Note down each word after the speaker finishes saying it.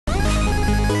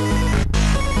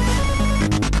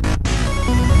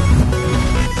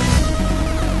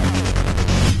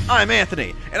I'm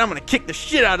Anthony, and I'm gonna kick the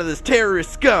shit out of this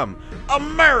terrorist scum,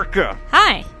 America!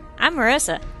 Hi, I'm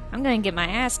Marissa. I'm gonna get my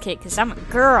ass kicked because I'm a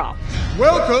girl.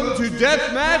 Welcome to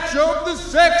Deathmatch of the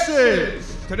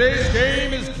Sexes! Today's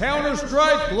game is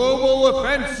Counter-Strike Global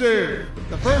Offensive.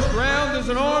 The first round is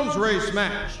an arms race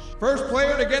match. First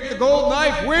player to get the gold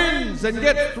knife wins and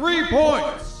gets 3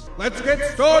 points. Let's get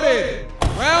started.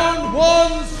 Round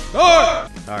 1,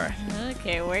 start! Alright.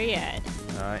 Okay, where you at?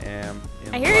 I am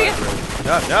in I the hear you. library.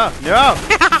 No!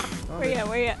 Where you at?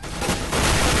 Where you at?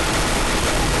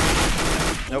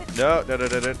 Nope, no.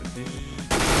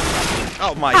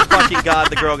 Oh my fucking god,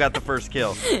 the girl got the first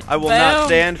kill. I will not Boom.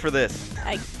 stand for this.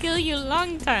 I kill you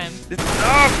long time.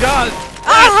 Oh god!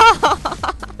 Oh!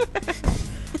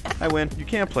 I win. You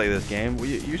can't play this game.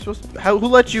 You're supposed to, who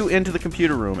let you into the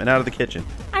computer room and out of the kitchen?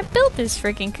 I built this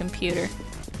freaking computer.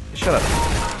 Shut up.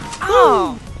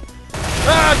 Oh!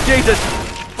 Ah, Jesus!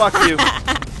 Fuck you.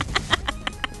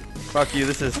 Fuck you.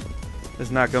 This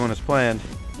is not going as planned.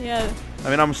 Yeah. I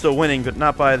mean, I'm still winning, but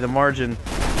not by the margin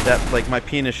that, like, my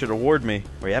penis should award me.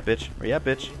 Where you at, bitch? Where you at,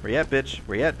 bitch? Where you at, bitch?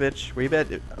 Where you at, bitch? Where you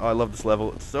at? Oh, I love this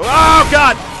level. It's so... Oh,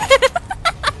 God!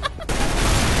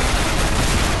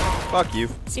 Fuck you.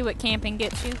 See what camping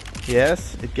gets you?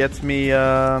 Yes, it gets me,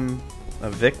 a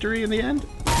victory in the end?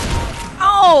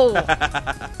 Oh!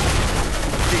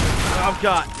 Oh,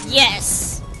 God.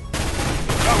 Yes!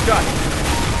 Oh, God.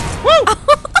 Woo!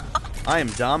 I am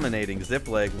dominating zip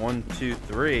leg 1, 2,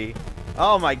 3.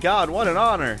 Oh, my God, what an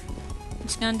honor.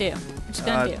 What you gonna do? What you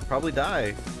gonna do? Probably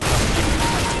die.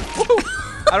 Woo!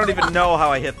 I don't even know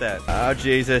how I hit that. Oh,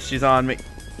 Jesus, she's on me.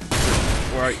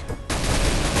 Where are you?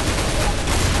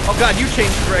 Oh, God, you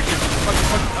changed direction.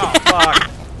 Oh,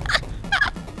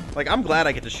 fuck. Like, I'm glad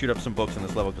I get to shoot up some books in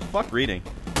this level, because fuck reading.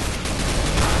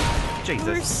 Jesus.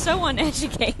 We're so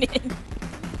uneducated.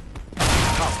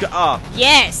 Oh, God. Oh.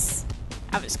 Yes!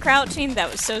 I was crouching. That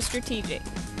was so strategic.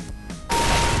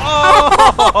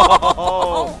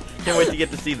 Oh! Can't wait to get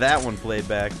to see that one played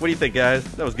back. What do you think, guys?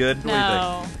 That was good? What do you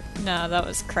think? No, that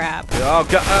was crap. Oh,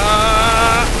 God.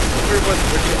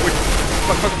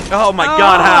 Oh, my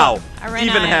God, how?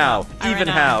 Even how? Even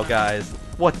how, guys?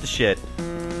 What the shit?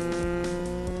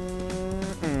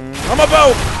 I'm a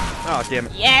boat! Oh, damn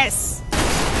it. Yes!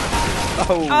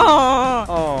 Oh.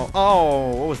 Oh!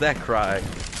 Oh, what was that cry?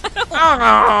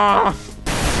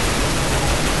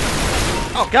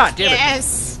 Oh, God damn it.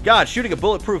 Yes! God, shooting a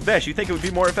bulletproof vest, you think it would be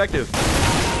more effective?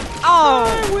 Oh!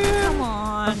 Come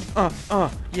on.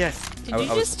 Yes. Did you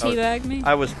just teabag me?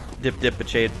 I was dip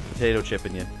potato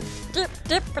chipping you. Dip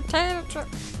potato chip.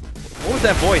 What was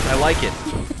that voice? I like it.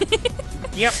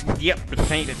 Yep,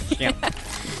 potato chip.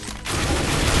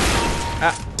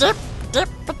 Dip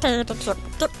potato chip.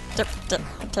 Dip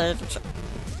potato chip.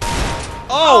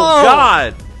 Oh,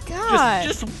 God! God.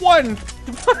 Just one.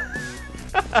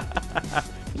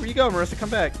 Where you go, Marissa? Come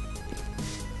back.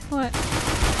 What?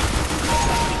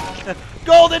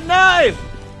 Golden knife!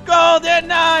 Golden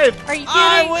knife! Are you kidding?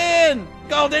 I win!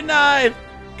 Golden knife!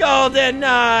 Golden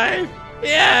knife!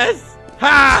 Yes!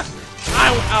 Ha!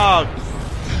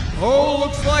 Oh,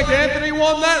 looks like Anthony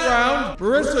won that round.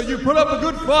 Marissa, you put up a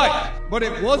good fight, but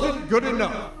it wasn't good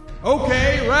enough.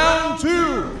 Okay, round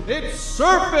 2. It's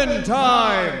surfing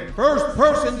time. First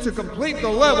person to complete the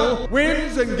level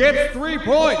wins and gets 3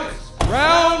 points.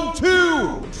 Round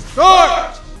 2,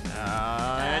 start!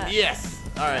 Yes!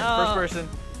 Alright, Oh.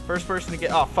 First person to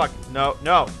get... Oh, fuck. No.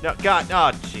 God.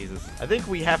 Oh, Jesus. I think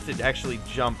we have to actually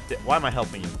jump... Why am I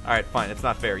helping you? Alright, fine. It's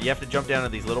not fair. You have to jump down to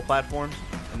these little platforms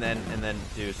and then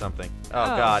do something. Oh,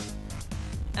 God.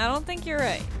 I don't think you're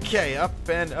right. Okay, up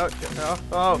and... Oh.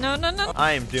 No.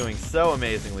 I am doing so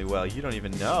amazingly well. You don't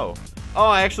even know. Oh,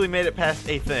 I actually made it past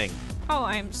a thing. Oh,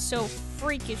 I'm so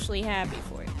freakishly happy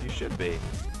for you. You should be.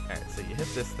 Alright, so you hit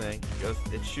this thing.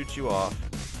 It shoots you off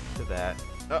to that.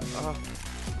 A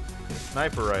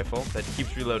sniper rifle that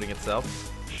keeps reloading itself.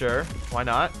 Sure, why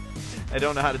not? I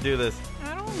don't know how to do this.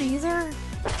 I don't either.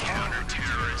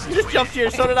 You just jumped here,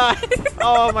 so did I.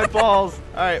 Oh, my balls.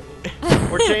 Alright,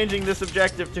 we're changing this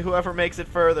objective to whoever makes it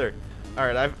further.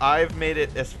 Alright, I've made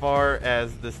it as far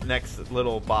as this next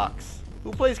little box.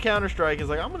 Who plays Counter-Strike is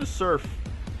like, I'm gonna surf.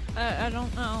 I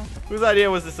don't know. Whose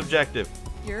idea was this objective?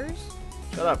 Yours?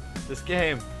 Shut up. This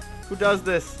game. Who does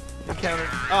this? Counter.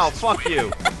 Oh, fuck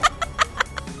you.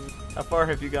 How far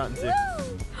have you gotten to?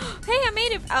 Hey, I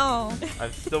made it. Oh.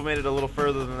 I've still made it a little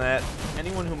further than that.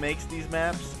 Anyone who makes these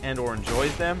maps and or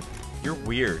enjoys them, you're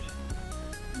weird.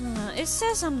 It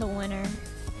says I'm the winner.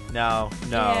 No.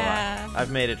 Yeah.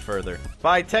 I've made it further.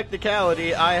 By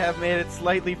technicality, I have made it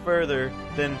slightly further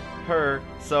than her,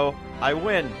 so I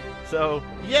win. So,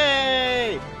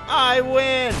 yay! I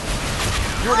win!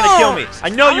 You were gonna kill me. I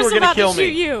know you were gonna kill me.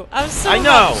 Shoot you. I was so I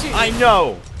about to shoot you. know. I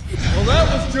know. Well, that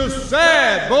was just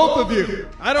sad, both of you.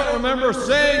 I don't remember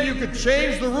saying you could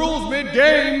change the rules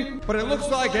mid-game, but it looks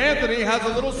like Anthony has a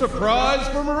little surprise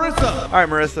for Marissa. All right,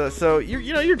 Marissa. So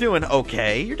you're doing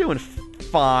okay. You're doing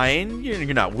fine.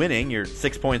 You're not winning. You're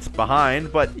 6 points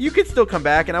behind, but you could still come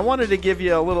back. And I wanted to give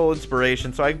you a little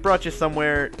inspiration, so I brought you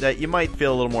somewhere that you might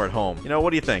feel a little more at home. What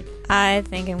do you think? I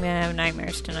think I'm gonna have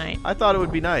nightmares tonight. I thought it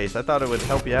would be nice. I thought it would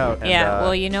help you out. And, Yeah.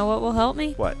 Well, you know what will help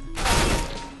me? What?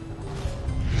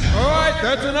 All right,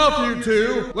 that's enough, you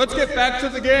two. Let's get back to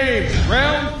the game.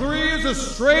 Round 3 is a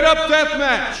straight-up death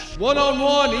match.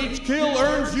 1-on-1, each kill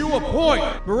earns you a point.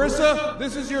 Marissa,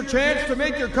 this is your chance to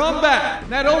make your comeback.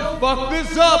 Now don't fuck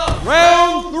this up.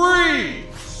 Round 3,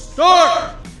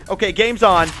 start. Okay, game's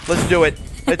on. Let's do it.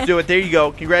 Let's do it. There you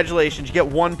go. Congratulations. You get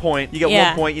 1 point. You get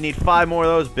 1 point. You need 5 more of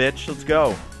those, bitch. Let's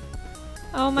go.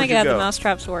 Oh my god, the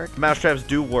mousetraps work. Mousetraps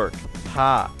do work.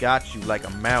 Ha, got you like a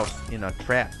mouse in a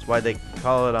trap. That's why they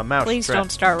call it a mouse Please trap. don't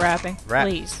start rapping. Rap.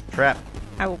 Please. Trap.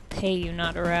 I will pay you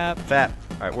not to rap. Fat.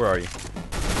 Alright, where are you?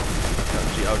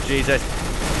 Oh, Jesus.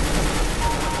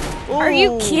 Ooh. Are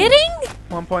you kidding?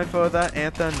 1 point for the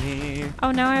Anthony.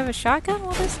 Oh, now I have a shotgun?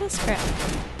 What is this crap?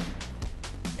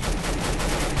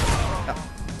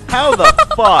 How the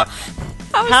fuck?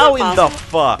 How in the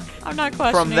fuck? I'm not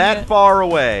questioning From that it. far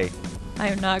away. I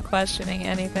am not questioning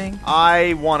anything.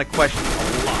 I want to question a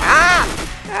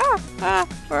lot.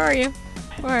 Where are you?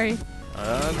 Where are you?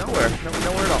 Nowhere.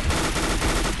 Nowhere at all.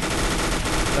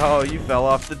 Oh, you fell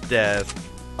off the desk.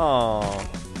 Oh.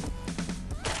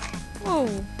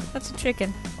 Oh, that's a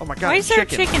chicken. Oh my god, Why is there a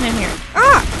chicken in here?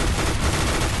 Ah!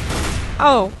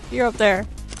 Oh, you're up there.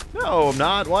 No, I'm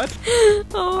not. What?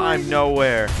 Oh, I'm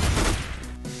nowhere.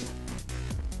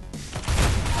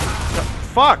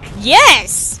 Fuck!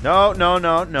 Yes! No. Was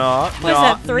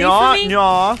that 3 for me?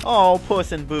 No. Oh,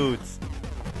 Puss in Boots.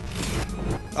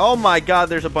 Oh my god,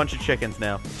 there's a bunch of chickens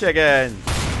now. Chickens!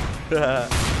 Are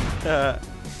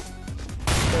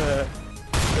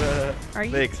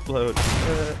you? They explode.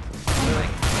 Oh my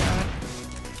god.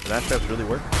 That stuff really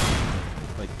work?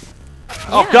 Like.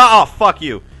 Oh god! Oh, fuck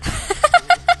you!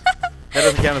 That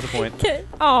doesn't count as a point.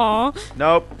 Aw.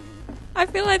 Nope. I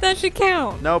feel like that should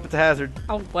count. Nope, it's a hazard.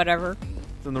 Oh, whatever.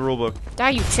 It's in the rule book. Die,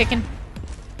 you chicken.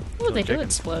 Oh, they do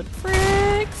explode.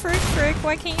 Frick.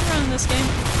 Why can't you run in this game?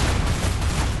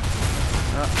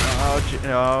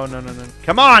 No.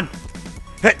 Come on!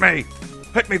 Hit me!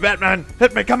 Hit me, Batman!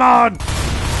 Hit me, come on!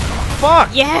 Fuck!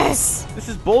 Yes! This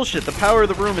is bullshit. The power of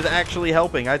the room is actually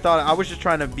helping. I thought I was just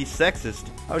trying to be sexist.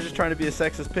 I was just trying to be a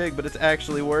sexist pig, but it's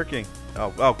actually working.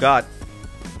 Oh god.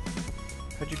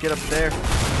 How'd you get up there?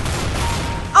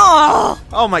 Oh!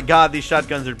 Oh my god, these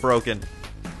shotguns are broken.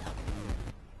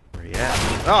 Where you at?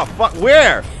 Oh fuck,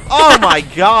 where? Oh my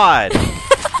god!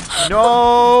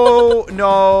 No.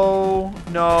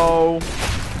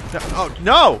 Oh,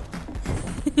 no!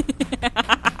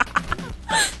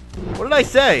 What did I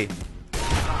say?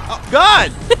 Oh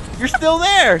god! You're still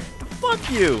there! Fuck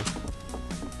you!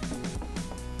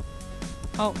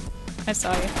 Oh, I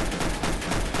saw you.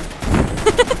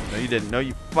 No, you didn't. No,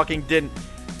 you fucking didn't.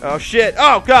 Oh, shit.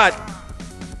 Oh, God.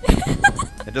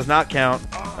 It does not count.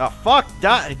 Oh, fuck.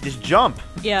 Die. Just jump.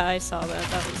 Yeah, I saw that.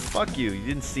 That was... Fuck you. You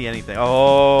didn't see anything.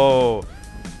 Oh.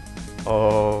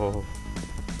 Oh,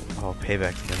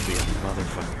 payback's gonna be a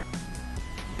motherfucker.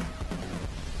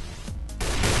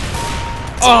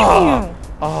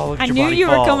 Oh, look at I your knew body you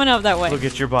fall. were coming up that way. Look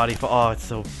at your body fall. Oh, it's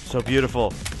so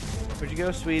beautiful. Where'd you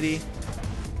go, sweetie?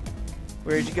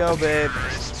 Where'd you go, babe?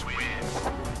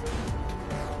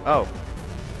 Oh.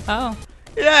 Oh.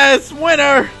 Yes,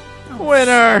 winner! Oh,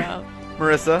 Winner! shut up.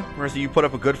 Marissa, you put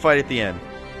up a good fight at the end.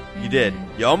 You did.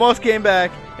 You almost came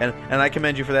back, and I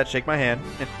commend you for that. Shake my hand.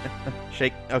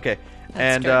 Shake. Okay.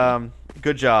 That's and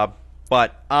good job.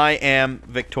 But I am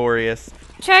victorious.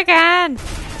 Chicken!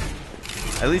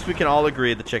 At least we can all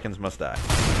agree the chickens must die.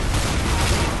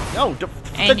 No, the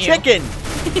And you. chicken!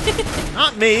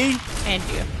 Not me! And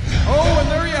you. Oh, and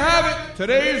there you have it.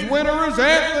 Today's winner is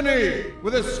Anthony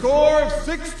with a score of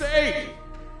 6-8.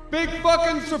 Big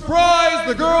fucking surprise,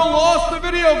 the girl lost the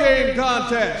video game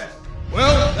contest.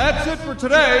 Well, that's it for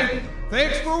today.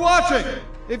 Thanks for watching.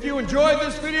 If you enjoyed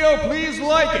this video, please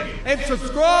like it and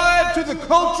subscribe to the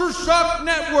Culture Shock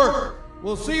Network.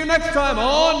 We'll see you next time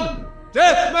on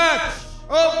Deathmatch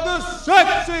of the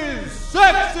Sexes!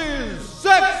 Sexes!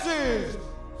 Sexes!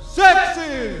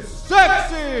 Sexes!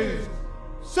 Sexes!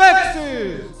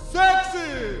 Sexes!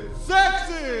 Sexes!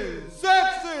 Sexes!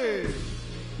 Sexes!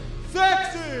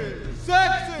 Sexes!